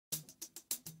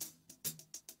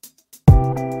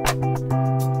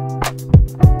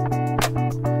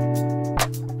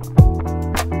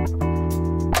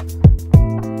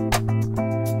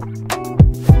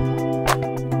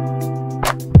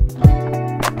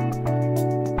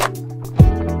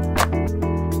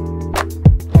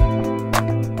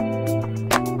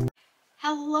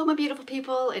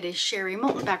people, it is Sherry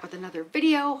Moulton back with another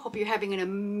video. Hope you're having an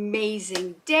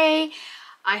amazing day.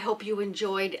 I hope you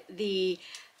enjoyed the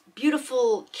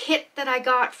beautiful kit that I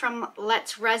got from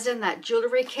Let's Resin, that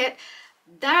jewelry kit.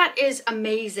 That is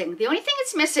amazing. The only thing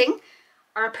it's missing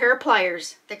are a pair of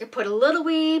pliers. They could put a little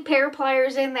wee pair of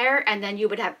pliers in there and then you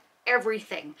would have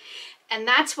everything. And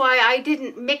that's why I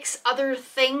didn't mix other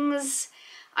things.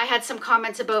 I had some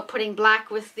comments about putting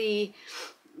black with the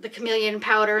chameleon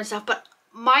powder and stuff, but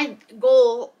my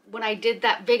goal when I did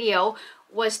that video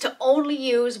was to only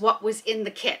use what was in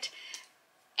the kit.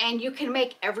 And you can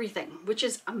make everything, which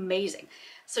is amazing.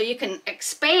 So you can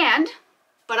expand,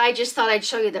 but I just thought I'd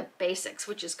show you the basics,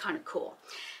 which is kind of cool.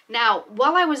 Now,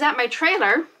 while I was at my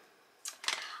trailer,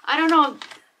 I don't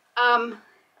know,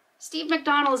 Steve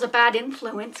McDonald is a bad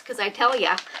influence, because I tell you,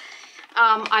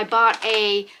 I bought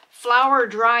a flower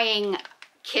drying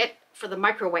kit for the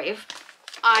microwave.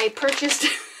 I purchased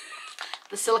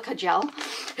the silica gel.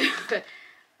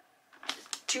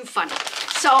 Too funny.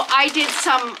 So I did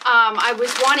some, I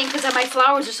was wanting, because my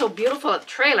flowers are so beautiful at the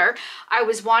trailer, I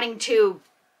was wanting to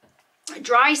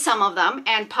dry some of them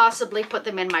and possibly put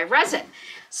them in my resin.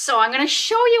 So I'm going to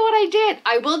show you what I did.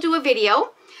 I will do a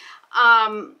video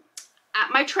at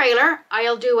my trailer.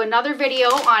 I'll do another video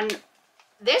on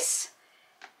this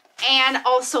and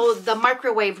also the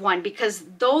microwave one, because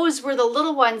those were the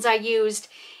little ones I used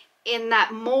in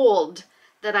that mold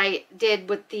that I did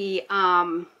with the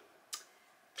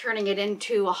turning it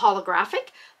into a holographic.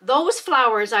 Those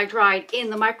flowers I dried in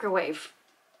the microwave.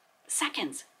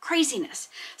 Seconds. Craziness.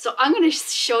 So I'm going to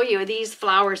show you these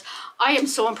flowers. I am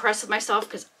so impressed with myself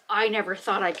because I never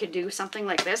thought I could do something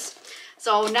like this.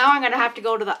 So now I'm going to have to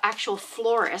go to the actual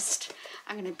florist.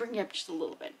 I'm going to bring you up just a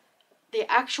little bit. The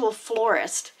actual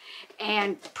florist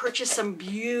and purchase some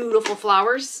beautiful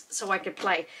flowers so I could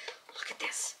play. Look at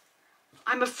this.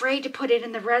 I'm afraid to put it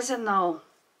in the resin though.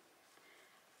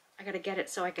 I got to get it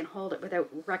so I can hold it without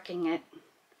wrecking it.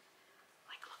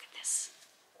 Like, look at this.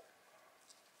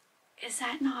 Is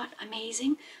that not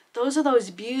amazing? Those are those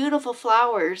beautiful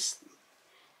flowers.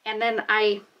 And then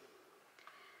I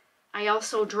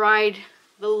also dried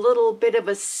the little bit of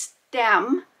a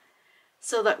stem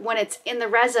so that when it's in the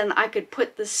resin, I could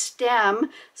put the stem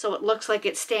so it looks like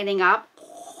it's standing up.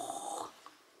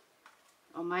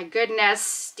 Oh my goodness,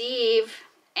 Steve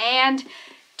and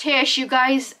Tish, you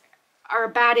guys are a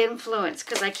bad influence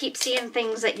because I keep seeing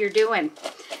things that you're doing.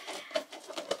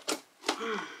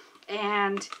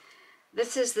 And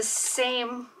this is the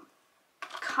same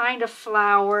kind of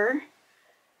flower.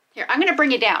 Here, I'm going to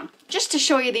bring it down just to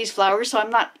show you these flowers, so I'm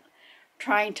not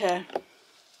trying to,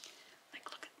 like,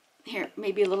 look at, here,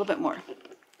 maybe a little bit more.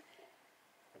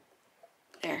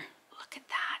 There, look at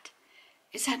that.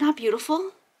 Is that not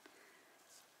beautiful?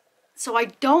 So I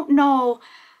don't know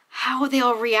how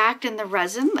they'll react in the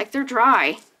resin. Like, they're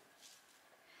dry,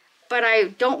 but I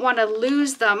don't want to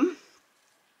lose them.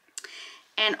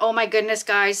 And oh my goodness,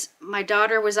 guys, my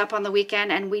daughter was up on the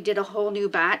weekend and we did a whole new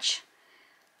batch.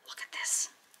 Look at this.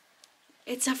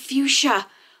 It's a fuchsia.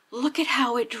 Look at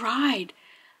how it dried.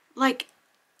 Like,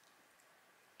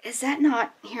 is that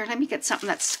not, here, let me get something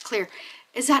that's clear.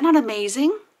 Is that not amazing?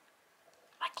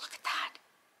 Like, look at that.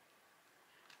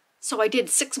 So I did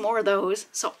 6 more of those.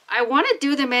 So I want to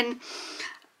do them in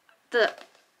the,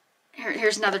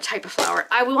 here's another type of flower.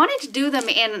 I wanted to do them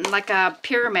in like a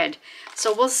pyramid.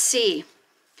 So we'll see.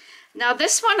 Now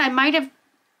this one I might have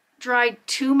dried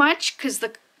too much because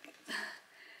the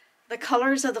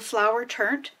colors of the flower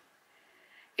turned.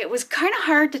 It was kind of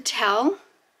hard to tell.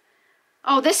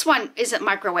 Oh, this one isn't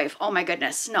microwave. Oh my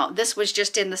goodness. No, this was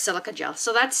just in the silica gel.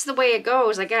 So that's the way it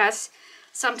goes, I guess.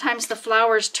 Sometimes the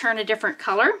flowers turn a different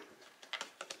color.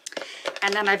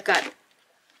 And then I've got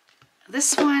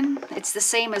this one. It's the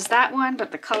same as that one,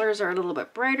 but the colors are a little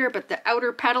bit brighter, but the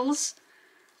outer petals,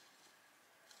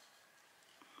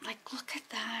 like, look at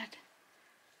that.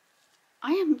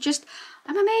 I'm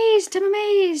amazed, I'm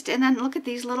amazed. And then look at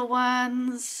these little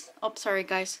ones. Oh, sorry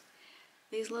guys.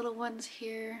 These little ones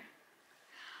here.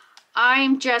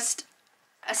 I'm just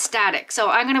ecstatic.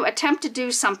 So I'm going to attempt to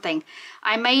do something.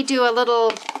 I may do a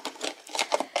little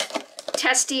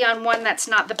testy on one that's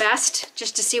not the best,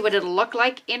 just to see what it'll look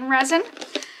like in resin.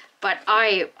 But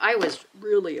I was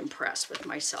really impressed with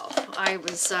myself. I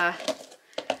was,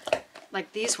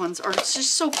 like, these ones are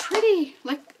just so pretty.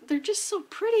 Like, they're just so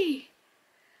pretty.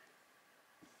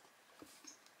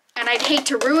 And I'd hate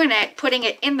to ruin it putting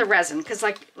it in the resin because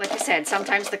like I said,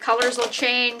 sometimes the colors will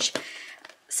change.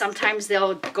 Sometimes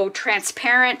they'll go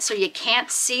transparent so you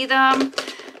can't see them.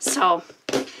 So,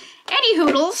 any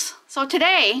hoodles. So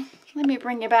today, let me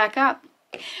bring you back up.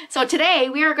 So today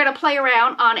we are going to play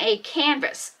around on a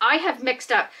canvas. I have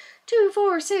mixed up 2,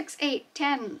 4, 6, 8,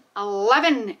 10,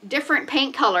 11 different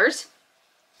paint colors.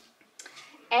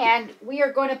 And we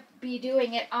are going to be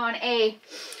doing it on a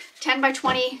 10 by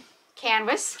 20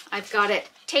 canvas. I've got it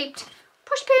taped,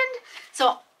 push pinned.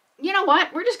 So you know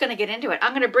what? We're just going to get into it.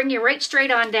 I'm going to bring you right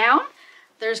straight on down.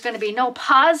 There's going to be no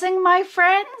pausing, my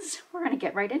friends. We're going to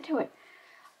get right into it.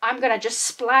 I'm going to just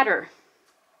splatter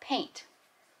paint.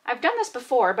 I've done this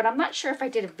before, but I'm not sure if I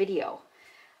did a video.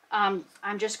 I'm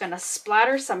just going to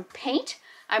splatter some paint.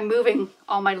 I'm moving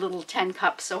all my little 10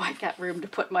 cups so I've got room to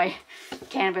put my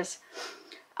canvas.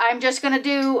 I'm just going to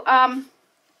do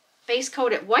base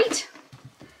coat it white.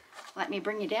 Let me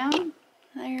bring you down.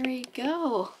 There we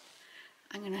go.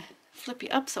 I'm going to flip you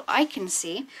up so I can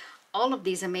see all of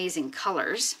these amazing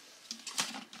colors.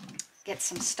 Get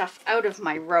some stuff out of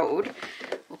my road.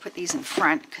 We'll put these in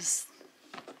front because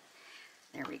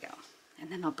there we go. And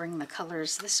then I'll bring the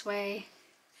colors this way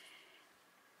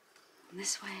and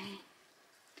this way.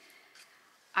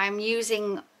 I'm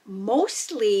using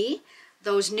mostly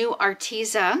those new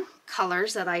Arteza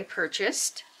colors that I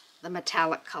purchased, the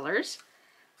metallic colors.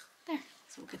 There,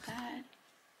 so look at that.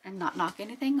 And not knock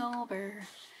anything over.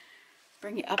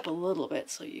 Bring it up a little bit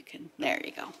so you can, there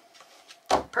you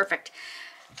go. Perfect.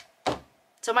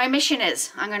 So my mission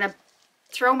is, I'm going to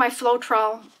throw my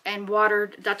Flotrol and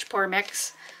watered Dutch pour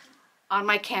mix on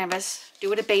my canvas,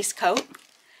 do it a base coat.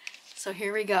 So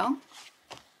here we go.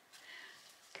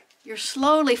 You're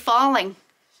slowly falling.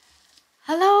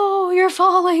 Hello, you're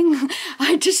falling.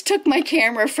 I just took my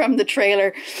camera from the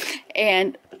trailer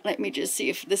and let me just see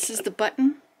if this is the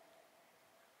button.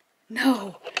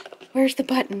 No, where's the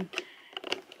button?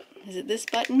 Is it this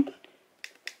button?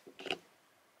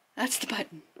 That's the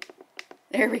button.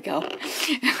 There we go.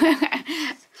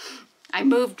 I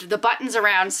moved the buttons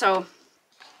around, so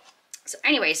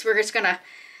anyways, we're just gonna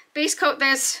base coat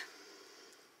this.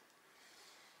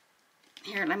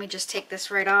 Here, let me just take this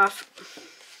right off.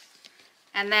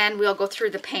 And then we'll go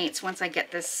through the paints once I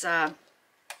get this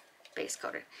base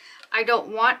coated. I don't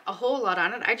want a whole lot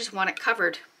on it, I just want it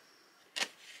covered.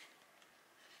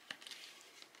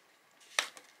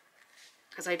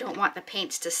 Because I don't want the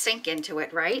paints to sink into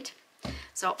it, right?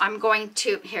 So I'm going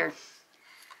to, here,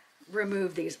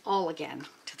 remove these all again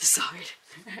to the side.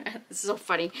 This is so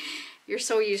funny. You're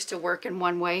so used to working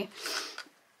one way.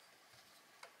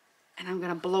 And I'm going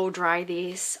to blow dry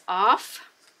these off.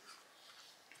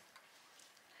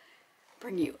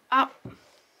 Bring you up.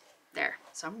 There.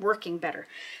 So I'm working better.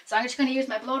 So I'm just going to use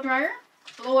my blow dryer.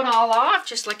 Blow it all off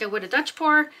just like I would a Dutch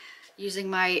pour. Using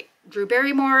my Drew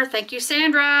Barrymore. Thank you,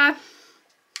 Sandra.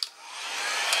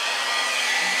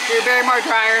 Drew Barrymore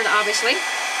dryer, obviously.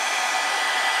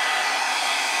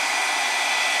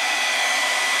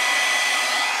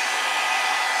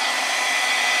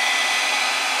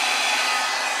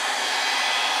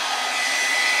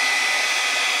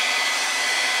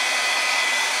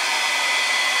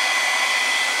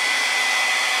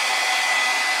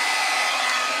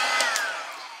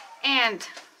 And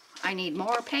I need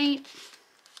more paint.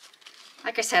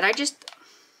 Like I said,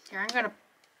 here I'm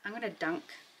gonna dunk.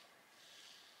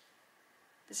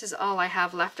 This is all I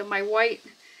have left of my white.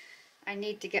 I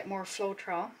need to get more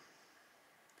Flotrol.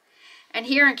 And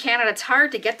here in Canada, it's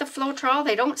hard to get the Flotrol.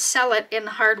 They don't sell it in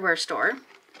the hardware store.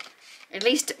 At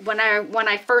least when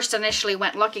I first initially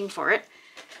went looking for it.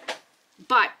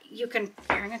 But you can, here,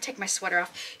 I'm gonna take my sweater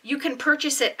off. You can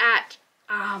purchase it at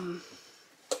a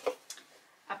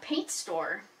paint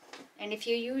store. And if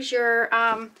you use your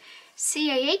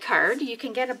CAA card, you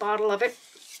can get a bottle of it.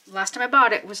 Last time I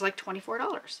bought it was like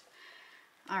 $24.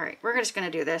 All right, we're just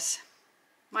going to do this.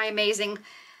 My amazing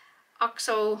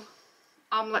OXO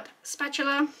omelet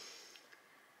spatula.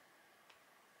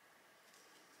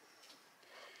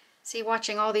 See,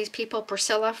 watching all these people,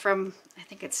 Priscilla from, I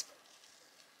think it's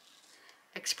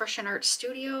Expression Art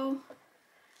Studio.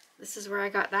 This is where I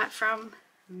got that from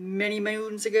many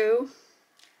moons ago.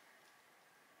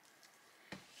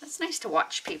 It's nice to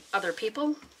watch other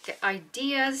people get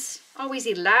ideas, always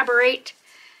elaborate.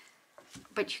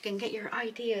 But you can get your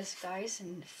ideas, guys,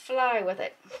 and fly with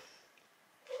it.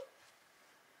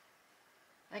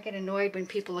 I get annoyed when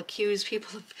people accuse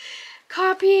people of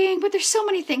copying, but there's so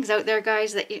many things out there,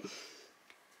 guys, that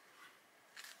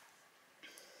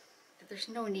there's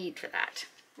no need for that,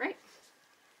 right?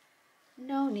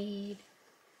 No need.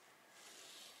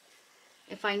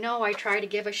 If I know, I try to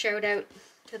give a shout out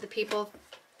to the people,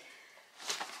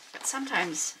 but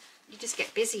sometimes you just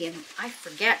get busy and I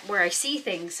forget where I see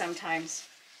things sometimes.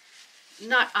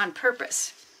 Not on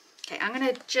purpose. Okay, I'm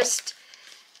going to just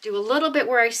do a little bit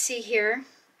where I see here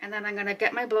And then I'm gonna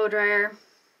get my blow dryer,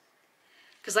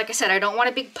 because like I said, I don't want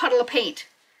a big puddle of paint.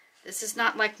 This is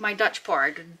not like my Dutch pour.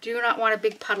 I do not want a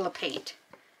big puddle of paint,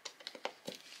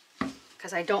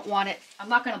 because I don't want it, I'm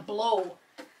not gonna blow.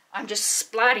 I'm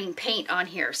just splatting paint on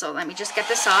here. So let me just get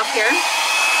this off here.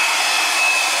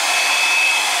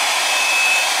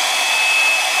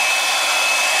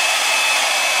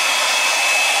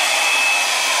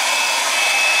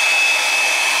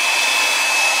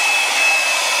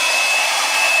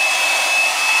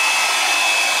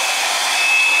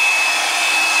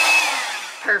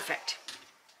 Perfect.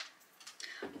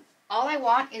 All I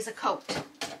want is a coat,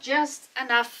 just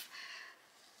enough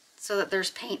so that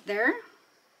there's paint there.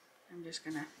 I'm just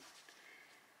gonna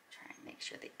try and make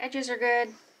sure the edges are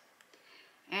good.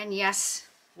 And yes,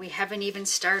 we haven't even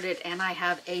started and I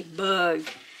have a bug.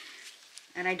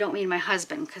 And I don't mean my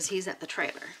husband, because he's at the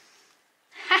trailer.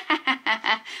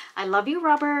 I love you,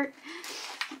 Robert.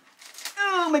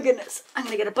 Oh my goodness. I'm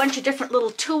gonna get a bunch of different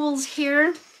little tools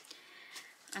here.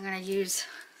 I'm gonna use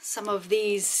some of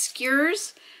these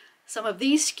skewers,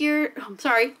 these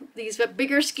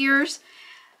bigger skewers.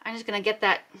 I'm just gonna get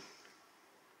that.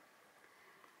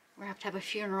 We have to have a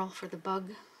funeral for the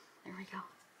bug. There we go.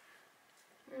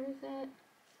 Where is it?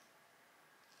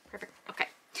 Perfect. Okay.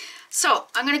 So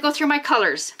I'm gonna go through my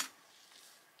colors.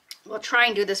 We'll try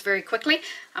and do this very quickly.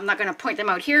 I'm not gonna point them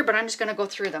out here, but I'm just gonna go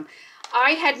through them.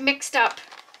 I had mixed up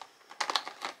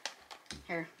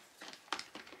here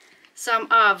some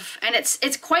of, and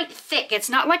it's quite thick. It's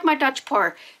not like my Dutch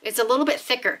pour. It's a little bit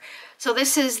thicker. So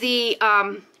this is the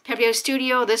Pebeo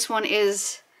Studio. This one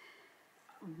is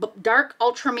dark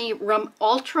ultramarine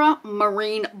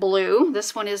blue.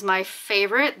 This one is my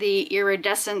favorite, the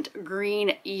iridescent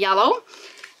green yellow.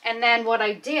 And then what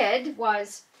I did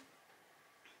was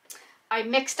I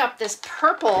mixed up this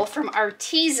purple from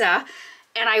Arteza,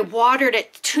 and I watered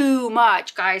it too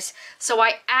much, guys. So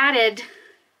I added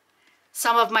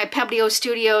some of my Pebeo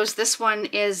Studios. This one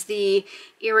is the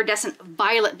iridescent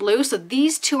violet blue. So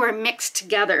these two are mixed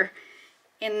together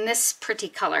in this pretty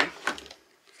color.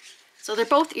 So they're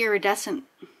both iridescent,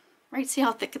 right? See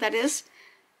how thick that is?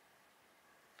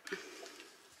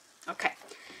 Okay,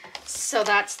 so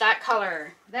that's that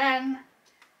color. Then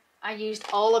I used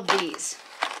all of these.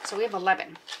 So we have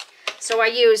 11. So I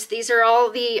used, these are all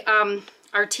the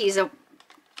Arteza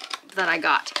that I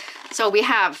got. So we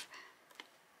have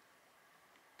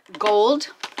gold.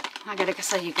 I gotta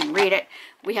so you can read it.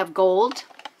 We have gold.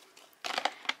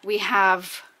 We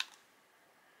have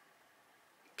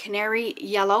canary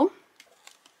yellow.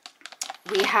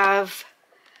 We have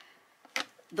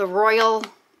the royal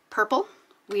purple.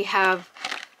 We have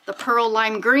the pearl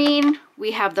lime green.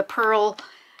 We have the pearl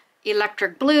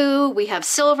electric blue. We have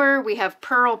silver. We have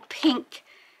pearl pink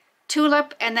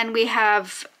tulip. And then we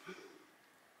have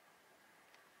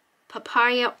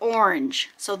papaya orange.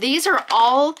 So these are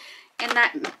all in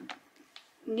that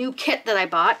new kit that I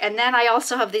bought. And then I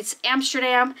also have this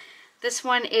Amsterdam. This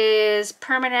one is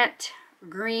permanent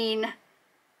green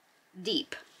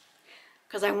deep,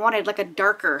 because I wanted like a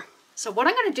darker. So what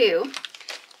I'm going to do,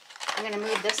 I'm going to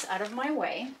move this out of my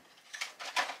way.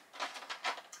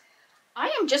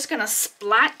 I am just going to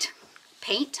splat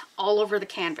paint all over the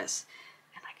canvas.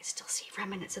 And I can still see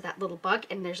remnants of that little bug.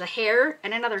 And there's a hair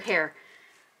and another hair.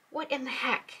 What in the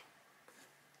heck?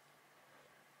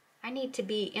 I need to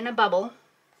be in a bubble.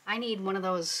 I need one of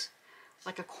those,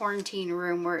 like a quarantine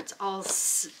room where it's all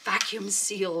vacuum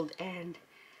sealed and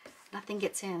nothing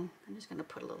gets in. I'm just going to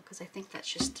put a little, because I think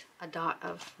that's just a dot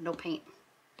of no paint.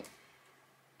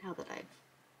 Now that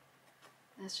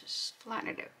let's just flatten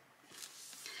it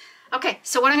out. Okay,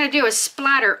 so what I'm going to do is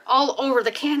splatter all over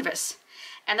the canvas.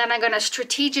 And then I'm going to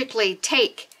strategically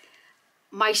take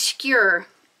my skewer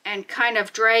and kind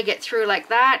of drag it through like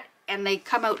that. And they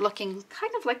come out looking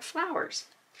kind of like flowers.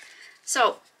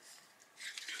 So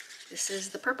this is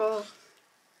the purple.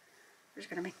 We're just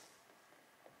going to make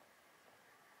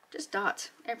just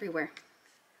dots everywhere.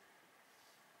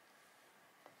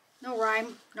 No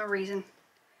rhyme, no reason.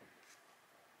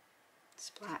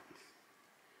 Splat.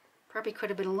 Probably could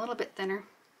have been a little bit thinner.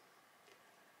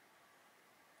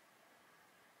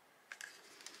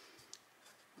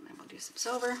 And then we'll do some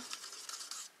silver.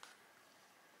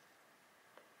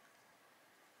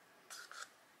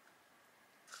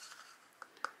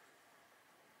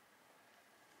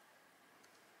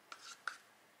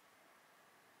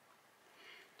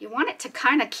 You want it to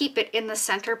kind of keep it in the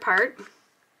center part,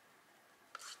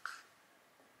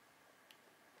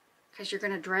 because you're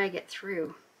going to drag it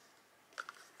through.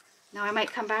 Now I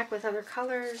might come back with other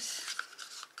colors.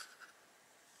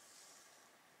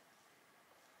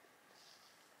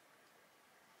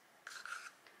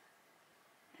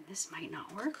 This might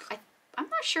not work. I'm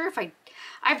not sure if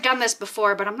I've done this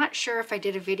before, but I'm not sure if I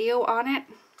did a video on it.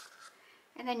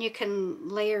 And then you can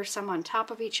layer some on top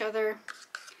of each other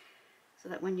so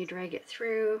that when you drag it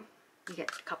through, you get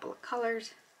a couple of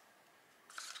colors.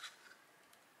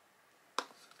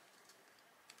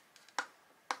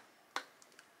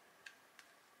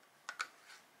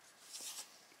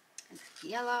 And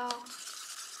yellow.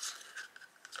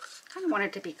 Kind of want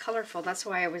it to be colorful. That's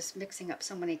why I was mixing up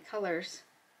so many colors.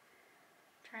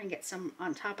 Try and get some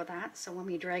on top of that, so when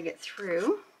we drag it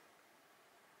through,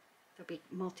 there'll be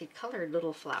multicolored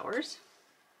little flowers.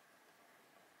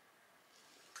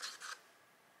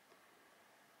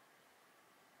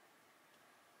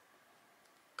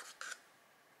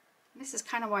 This is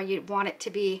kind of why you'd want it to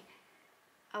be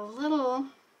a little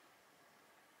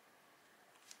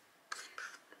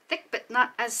thick, but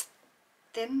not as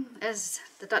thin as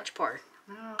the Dutch pour.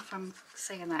 I don't know if I'm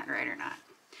saying that right or not.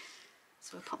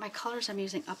 So I put my colors I'm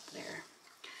using up there.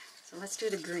 So let's do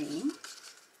the green.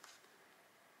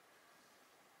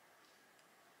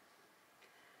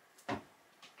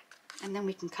 And then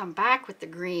we can come back with the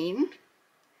green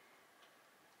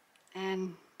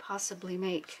and possibly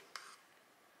make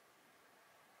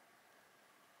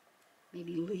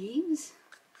maybe leaves.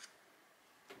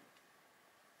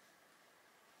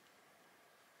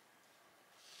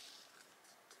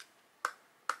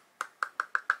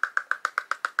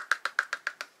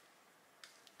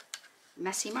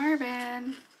 Messy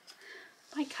Marvin.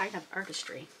 My kind of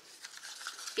artistry.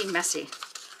 Being messy.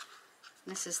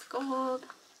 This is gold.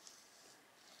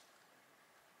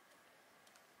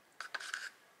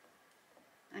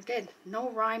 Again,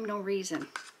 no rhyme, no reason.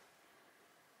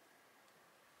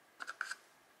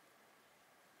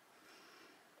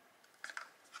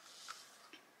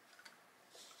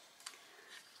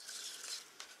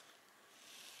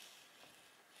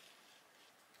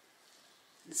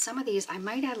 Some of these, I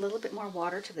might add a little bit more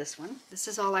water to this one. This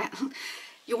is all I...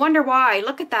 You wonder why.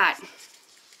 Look at that.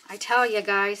 I tell you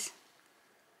guys.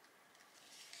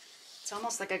 It's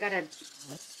almost like I got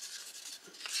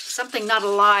something not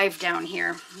alive down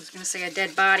here. I was going to say a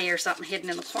dead body or something hidden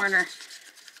in the corner.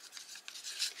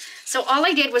 So all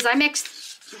I did was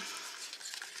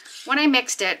when I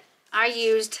mixed it, I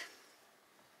used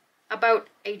about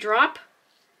a drop,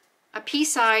 a pea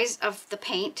size of the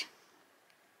paint.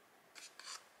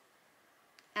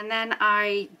 And then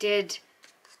I did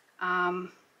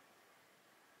on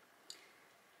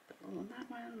that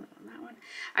one.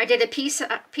 I did a pea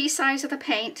size of the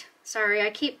paint. Sorry, I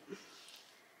keep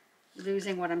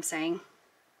losing what I'm saying.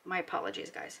 My apologies,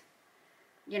 guys.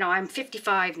 You know, I'm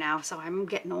 55 now, so I'm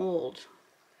getting old.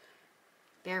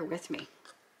 Bear with me.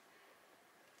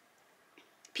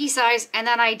 Pea size, and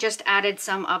then I just added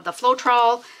some of the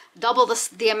Flotrol, double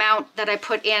the amount that I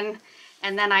put in.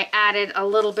 And then I added a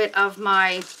little bit of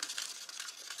my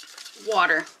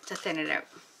water to thin it out.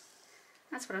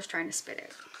 That's what I was trying to spit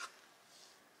out.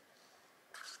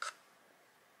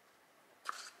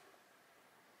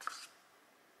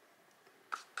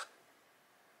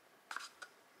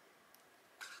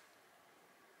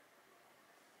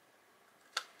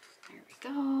 There we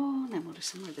go. And then we'll do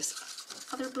some more of this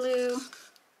other blue.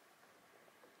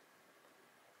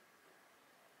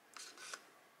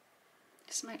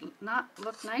 This might not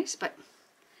look nice, but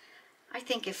I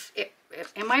think if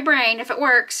in my brain, if it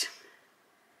works,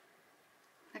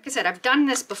 like I said, I've done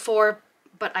this before,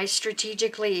 but I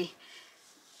strategically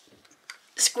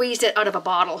squeezed it out of a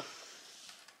bottle.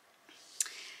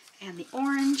 And the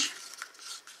orange,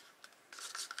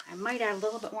 I might add a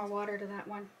little bit more water to that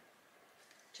one.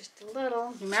 Just a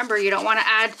little. Remember, you don't want to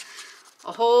add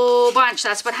a whole bunch.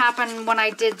 That's what happened when I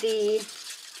did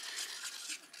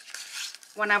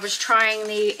when I was trying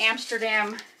the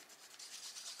Amsterdam,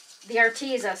 the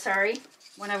Arteza, sorry.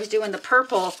 When I was doing the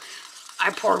purple,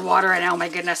 I poured water in. Oh my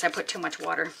goodness, I put too much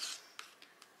water.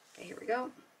 Okay, here we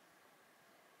go.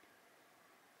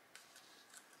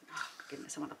 Oh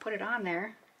goodness, I want to put it on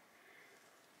there.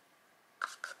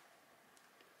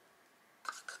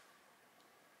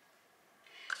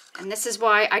 And this is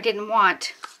why I didn't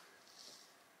want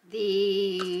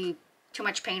too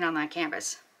much paint on that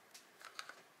canvas.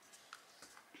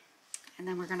 And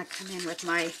then we're going to come in with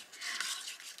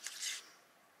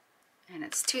and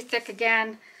it's too thick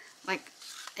again, like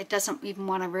it doesn't even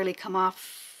want to really come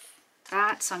off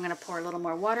that, so I'm going to pour a little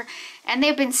more water. And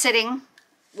they've been sitting,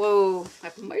 whoa,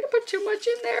 I might have put too much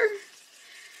in there.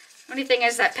 Only thing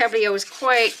is that Pebeo is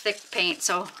quite thick paint,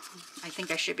 so I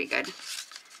think I should be good.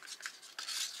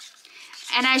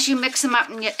 And as you mix them up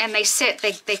and they sit,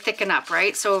 they thicken up,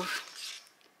 right? So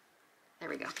there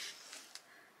we go.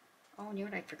 Oh, you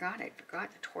know what I forgot? I forgot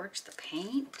to torch the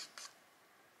paint.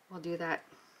 we'll do that.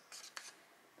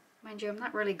 Mind you, I'm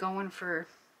not really going for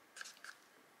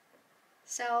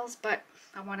cells, but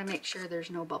I want to make sure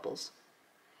there's no bubbles.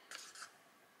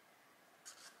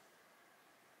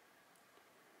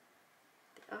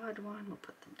 The odd one, we'll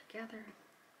put them together.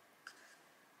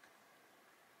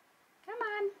 Come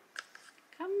on,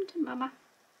 come to mama.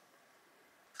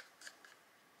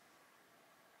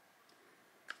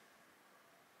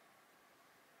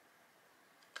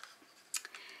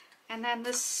 And then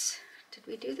this, did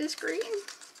we do this green?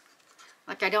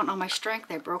 Like, I don't know my strength,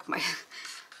 I broke my,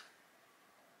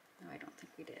 no, I don't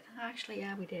think we did. Actually,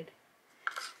 yeah, we did.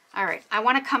 All right, I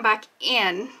want to come back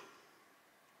in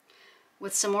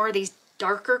with some more of these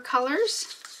darker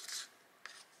colors.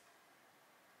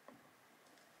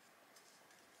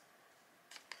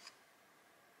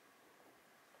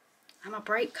 I'm a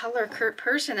bright color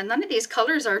person, and none of these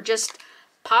colors are just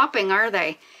popping, are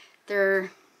they?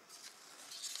 They're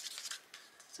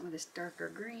some of this darker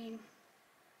green.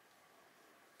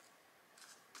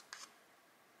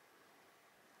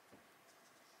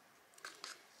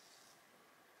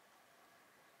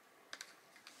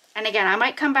 And again, I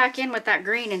might come back in with that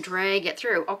green and drag it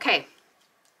through. Okay.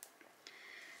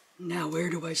 Now where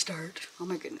do I start? Oh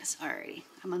my goodness. Alrighty.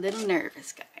 I'm a little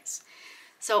nervous, guys.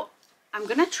 So I'm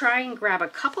going to try and grab a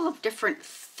couple of different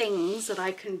things that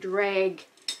I can drag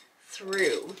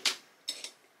through.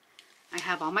 I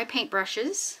have all my paint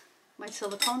brushes, my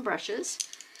silicone brushes,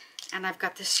 and I've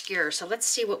got the skewer. So let's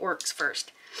see what works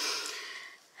first.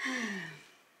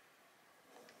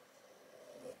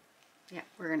 Yeah,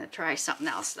 we're going to try something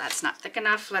else. That's not thick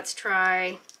enough. Let's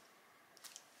try,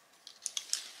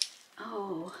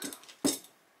 oh,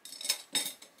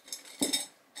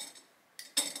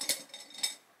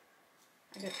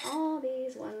 I got all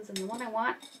these ones, and the one I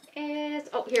want is,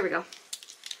 oh, here we go.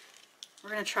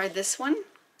 We're going to try this one.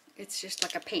 It's just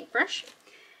like a paintbrush.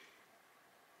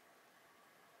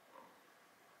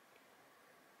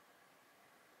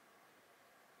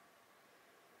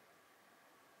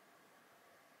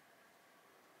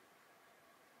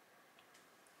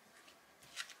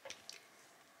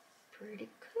 Pretty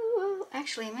cool.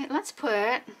 Actually, let's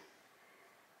put,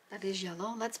 that is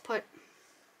yellow, let's put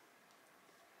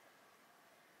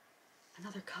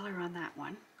another color on that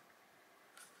one.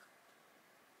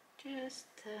 Just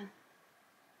to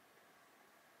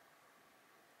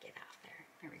get out there.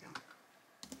 There we go.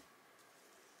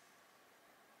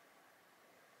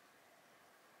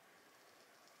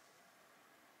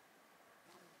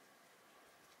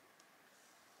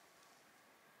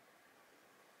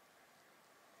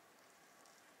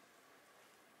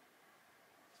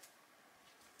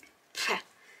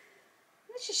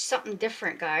 It's just something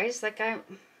different, guys. Like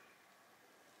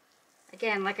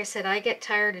again, like I said, I get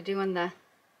tired of doing the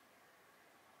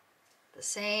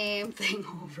same thing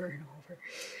over and over.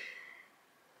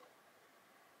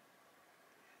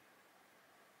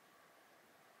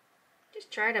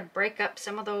 Just try to break up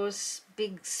some of those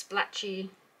big splatchy.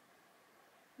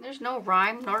 There's no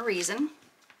rhyme nor reason.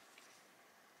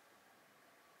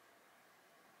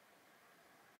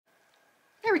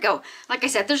 There we go. Like I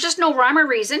said, there's just no rhyme or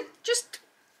reason. Just,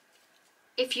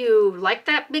 if you like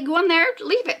that big one there,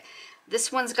 leave it.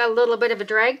 This one's got a little bit of a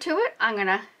drag to it. I'm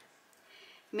gonna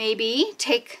maybe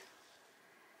take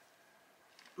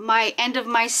my end of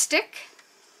my stick,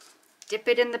 dip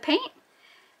it in the paint,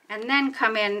 and then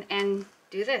come in and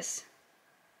do this.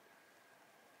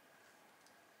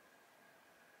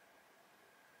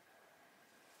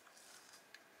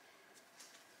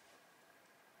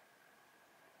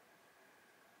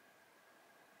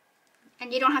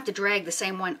 And you don't have to drag the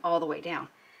same one all the way down,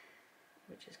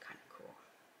 which is kind of cool.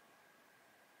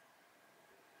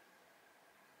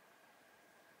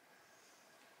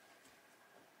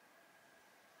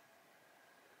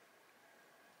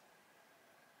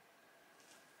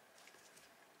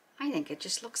 I think it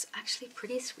just looks actually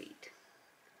pretty sweet.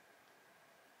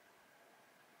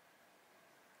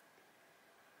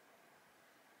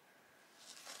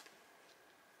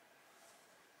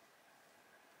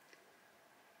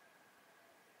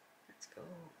 Let's go.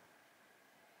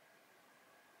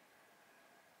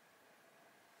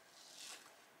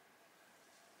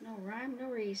 No rhyme, no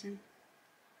reason.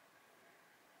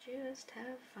 Just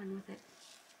have fun with it.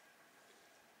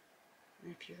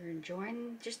 And if you're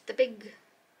enjoying just the big,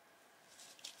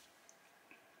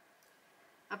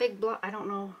 a big block, I don't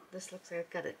know, this looks like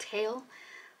it's got a tail.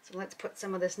 So let's put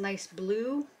some of this nice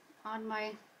blue on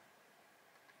my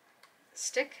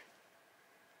stick.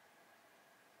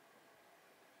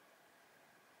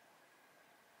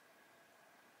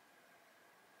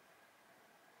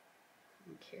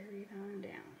 And carry it on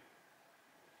down.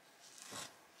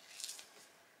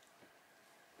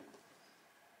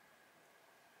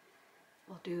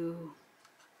 do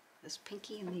this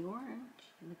pinky and the orange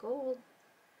and the gold.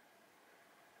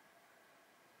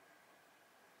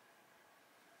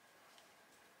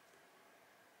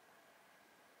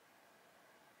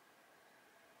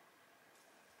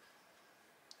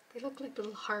 They look like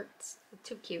little hearts. They're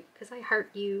too cute because I heart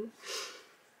you.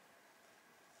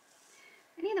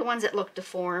 Any of the ones that look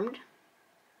deformed,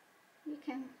 you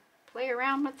can play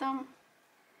around with them.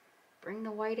 Bring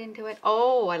the white into it.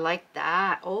 Oh, I like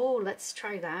that. Oh, let's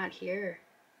try that here.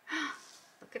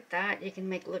 Look at that. You can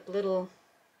make look little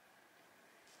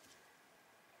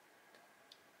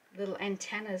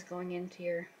antennas going into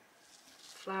your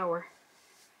flower.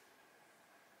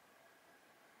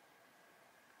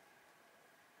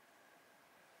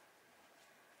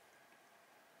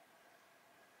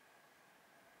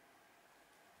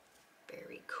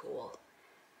 Very cool.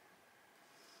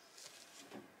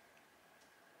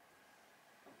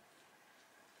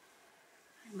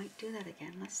 I might do that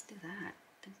again. Let's do that.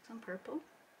 Think some purple.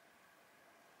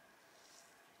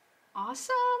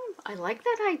 Awesome. I like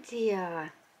that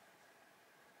idea.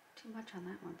 Too much on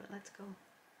that one, but let's go.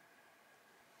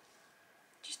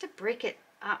 Just to break it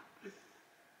up.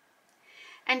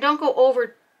 And don't go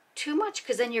over too much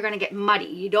because then you're going to get muddy.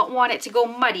 You don't want it to go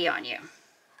muddy on you.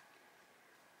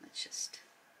 Let's just,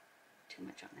 too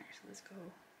much on there. So let's go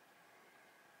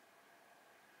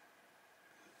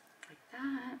like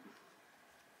that.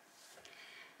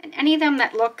 And any of them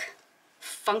that look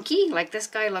funky, like this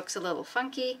guy looks a little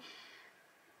funky,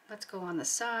 let's go on the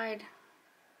side.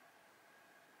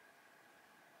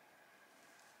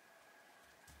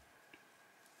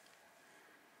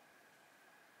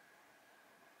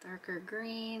 Darker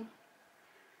green.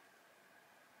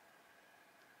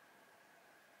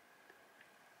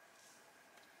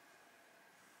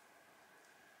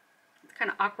 It's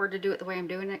kind of awkward to do it the way I'm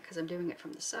doing it because I'm doing it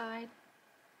from the side.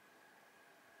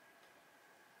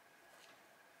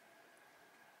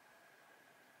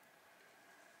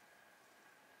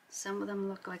 Some of them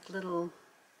look like little,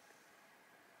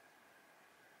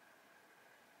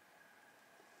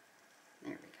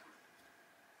 there we go.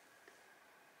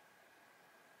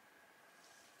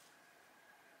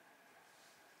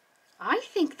 I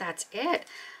think that's it.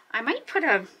 I might put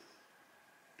a,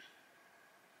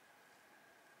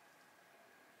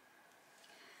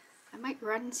 I might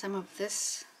run some of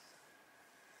this.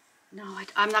 No,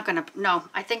 I'm not gonna, no,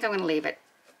 I think I'm gonna leave it.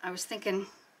 I was thinking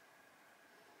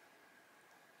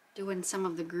doing some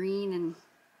of the green and,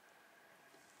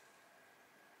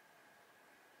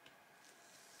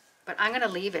 but I'm gonna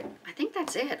leave it. I think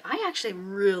that's it. I actually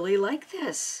really like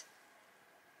this.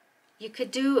 You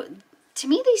could do, to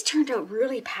me these turned out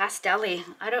really pastel-y.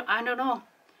 I don't know,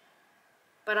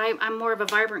 but I'm more of a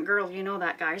vibrant girl, you know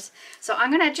that, guys. So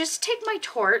I'm gonna just take my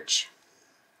torch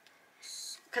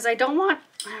because I don't want,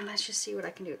 let's just see what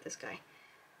I can do with this guy.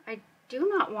 I do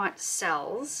not want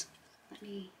cells. Let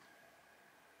me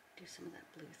do some of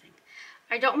that blue thing.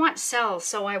 I don't want cells,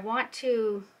 so I want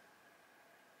to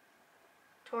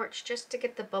torch just to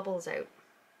get the bubbles out.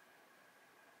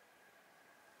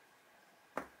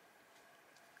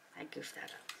 I goofed that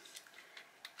up.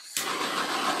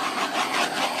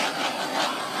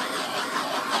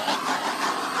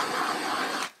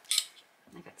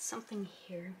 I got something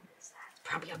here. What is that? It's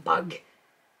probably a bug.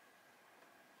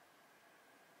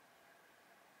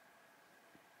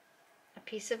 A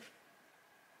piece of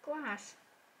glass.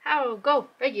 How? Go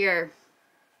figure.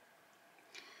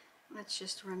 Let's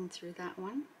just run through that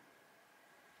one.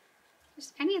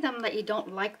 Just any of them that you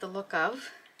don't like the look of.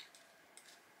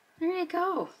 There you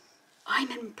go.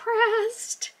 I'm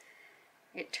impressed.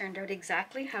 It turned out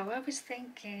exactly how I was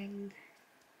thinking.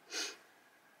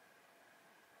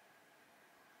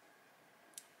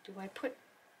 Do I put,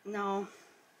 no,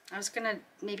 I was gonna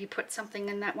maybe put something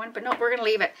in that one, but no, we're gonna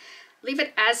leave it. Leave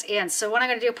it as is. So what I'm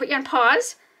gonna do, put you on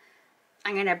pause.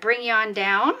 I'm gonna bring you on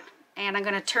down and I'm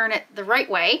gonna turn it the right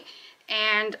way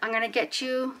and I'm gonna get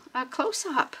you a close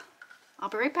up. I'll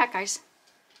be right back, guys.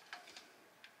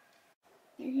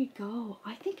 There you go.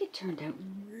 I think it turned out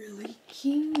really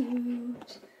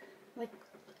cute. Like,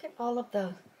 look at all of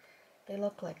the, they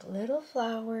look like little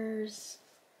flowers.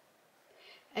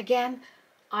 Again,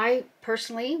 I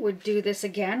personally would do this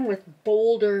again with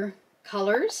bolder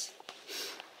colors.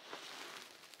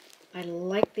 I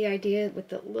like the idea with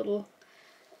the little,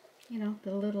 you know,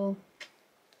 the little,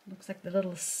 looks like the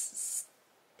little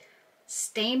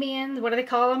stamens, what do they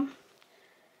call them?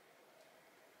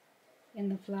 In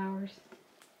the flowers.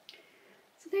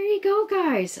 So there you go,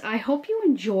 guys. I hope you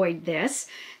enjoyed this.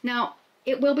 Now,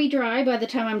 it will be dry by the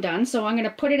time I'm done, so I'm going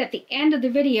to put it at the end of the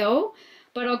video.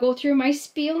 but I'll go through my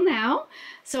spiel now.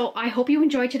 So I hope you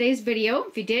enjoyed today's video.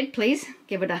 If you did, please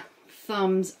give it a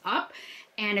thumbs up.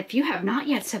 And if you have not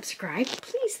yet subscribed,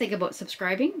 please think about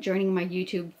subscribing, joining my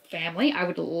YouTube family. I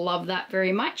would love that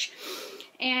very much.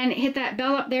 And hit that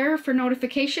bell up there for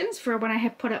notifications for when I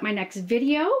have put up my next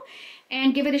video.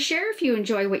 And give it a share if you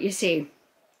enjoy what you see.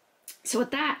 So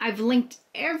with that, I've linked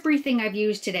everything I've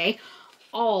used today,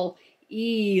 all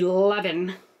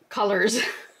 11 colors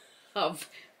of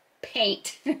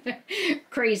paint.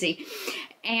 Crazy.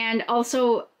 And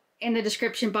also in the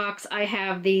description box, I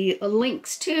have the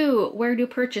links to where to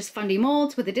purchase Fundy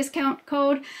molds with a discount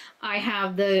code. I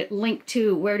have the link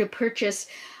to where to purchase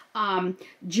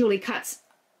Julie Cuts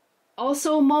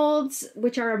also molds,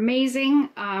 which are amazing.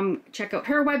 Check out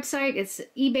her website. It's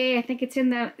eBay. I think it's in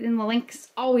the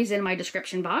links, always in my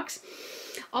description box.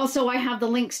 Also, I have the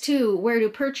links to where to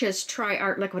purchase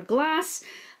TriArt liquid glass.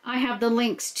 I have the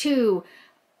links to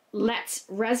Let's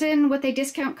Resin with a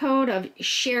discount code of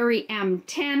Sherry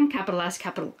M10, capital S,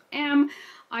 capital M.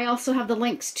 I also have the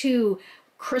links to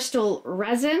Krystal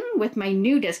Resin with my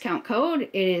new discount code.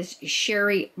 It is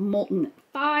Sherry Moulton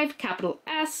 5, capital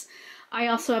S. I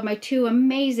also have my two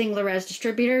amazing Rez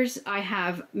distributors. I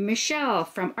have Michelle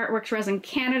from Artworks Resin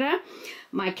Canada,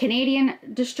 my Canadian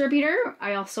distributor.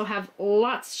 I also have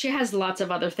she has lots of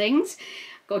other things.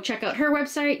 Go check out her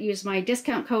website. Use my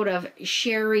discount code of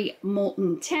Sherry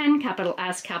Moulton 10, capital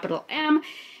S, capital M.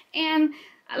 And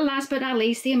last but not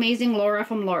least, the amazing Laura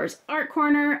from Laura's Art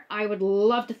Corner. I would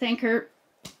love to thank her.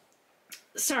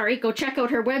 Sorry, go check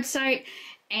out her website,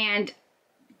 and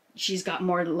she's got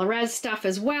more Rez stuff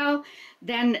as well.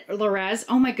 Then Rez,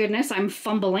 oh my goodness, I'm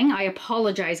fumbling. I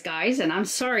apologize, guys, and I'm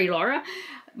sorry, Laura.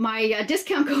 My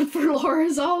discount code for Laura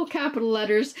is all capital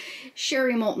letters,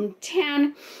 Sherry Moulton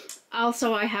 10.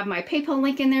 Also, I have my PayPal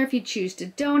link in there if you choose to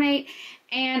donate.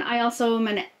 And I also am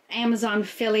an Amazon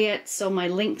affiliate, so my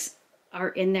links are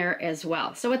in there as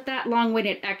well. So with that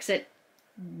long-winded exit,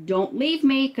 don't leave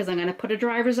me because I'm going to put a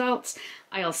dry results.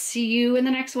 I'll see you in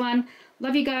the next one.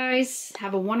 Love you guys.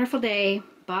 Have a wonderful day.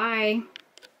 Bye.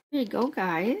 There you go,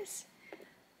 guys.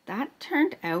 That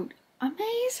turned out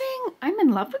amazing. I'm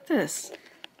in love with this.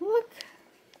 Look.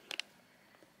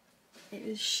 It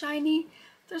is shiny.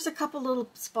 There's a couple little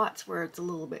spots where it's a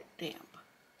little bit damp,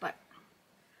 but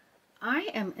I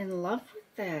am in love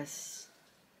with this.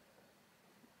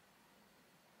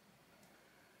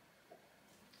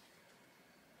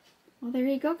 Well, there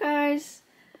you go, guys.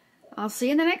 I'll see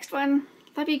you in the next one.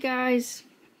 Love you guys.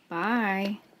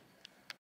 Bye.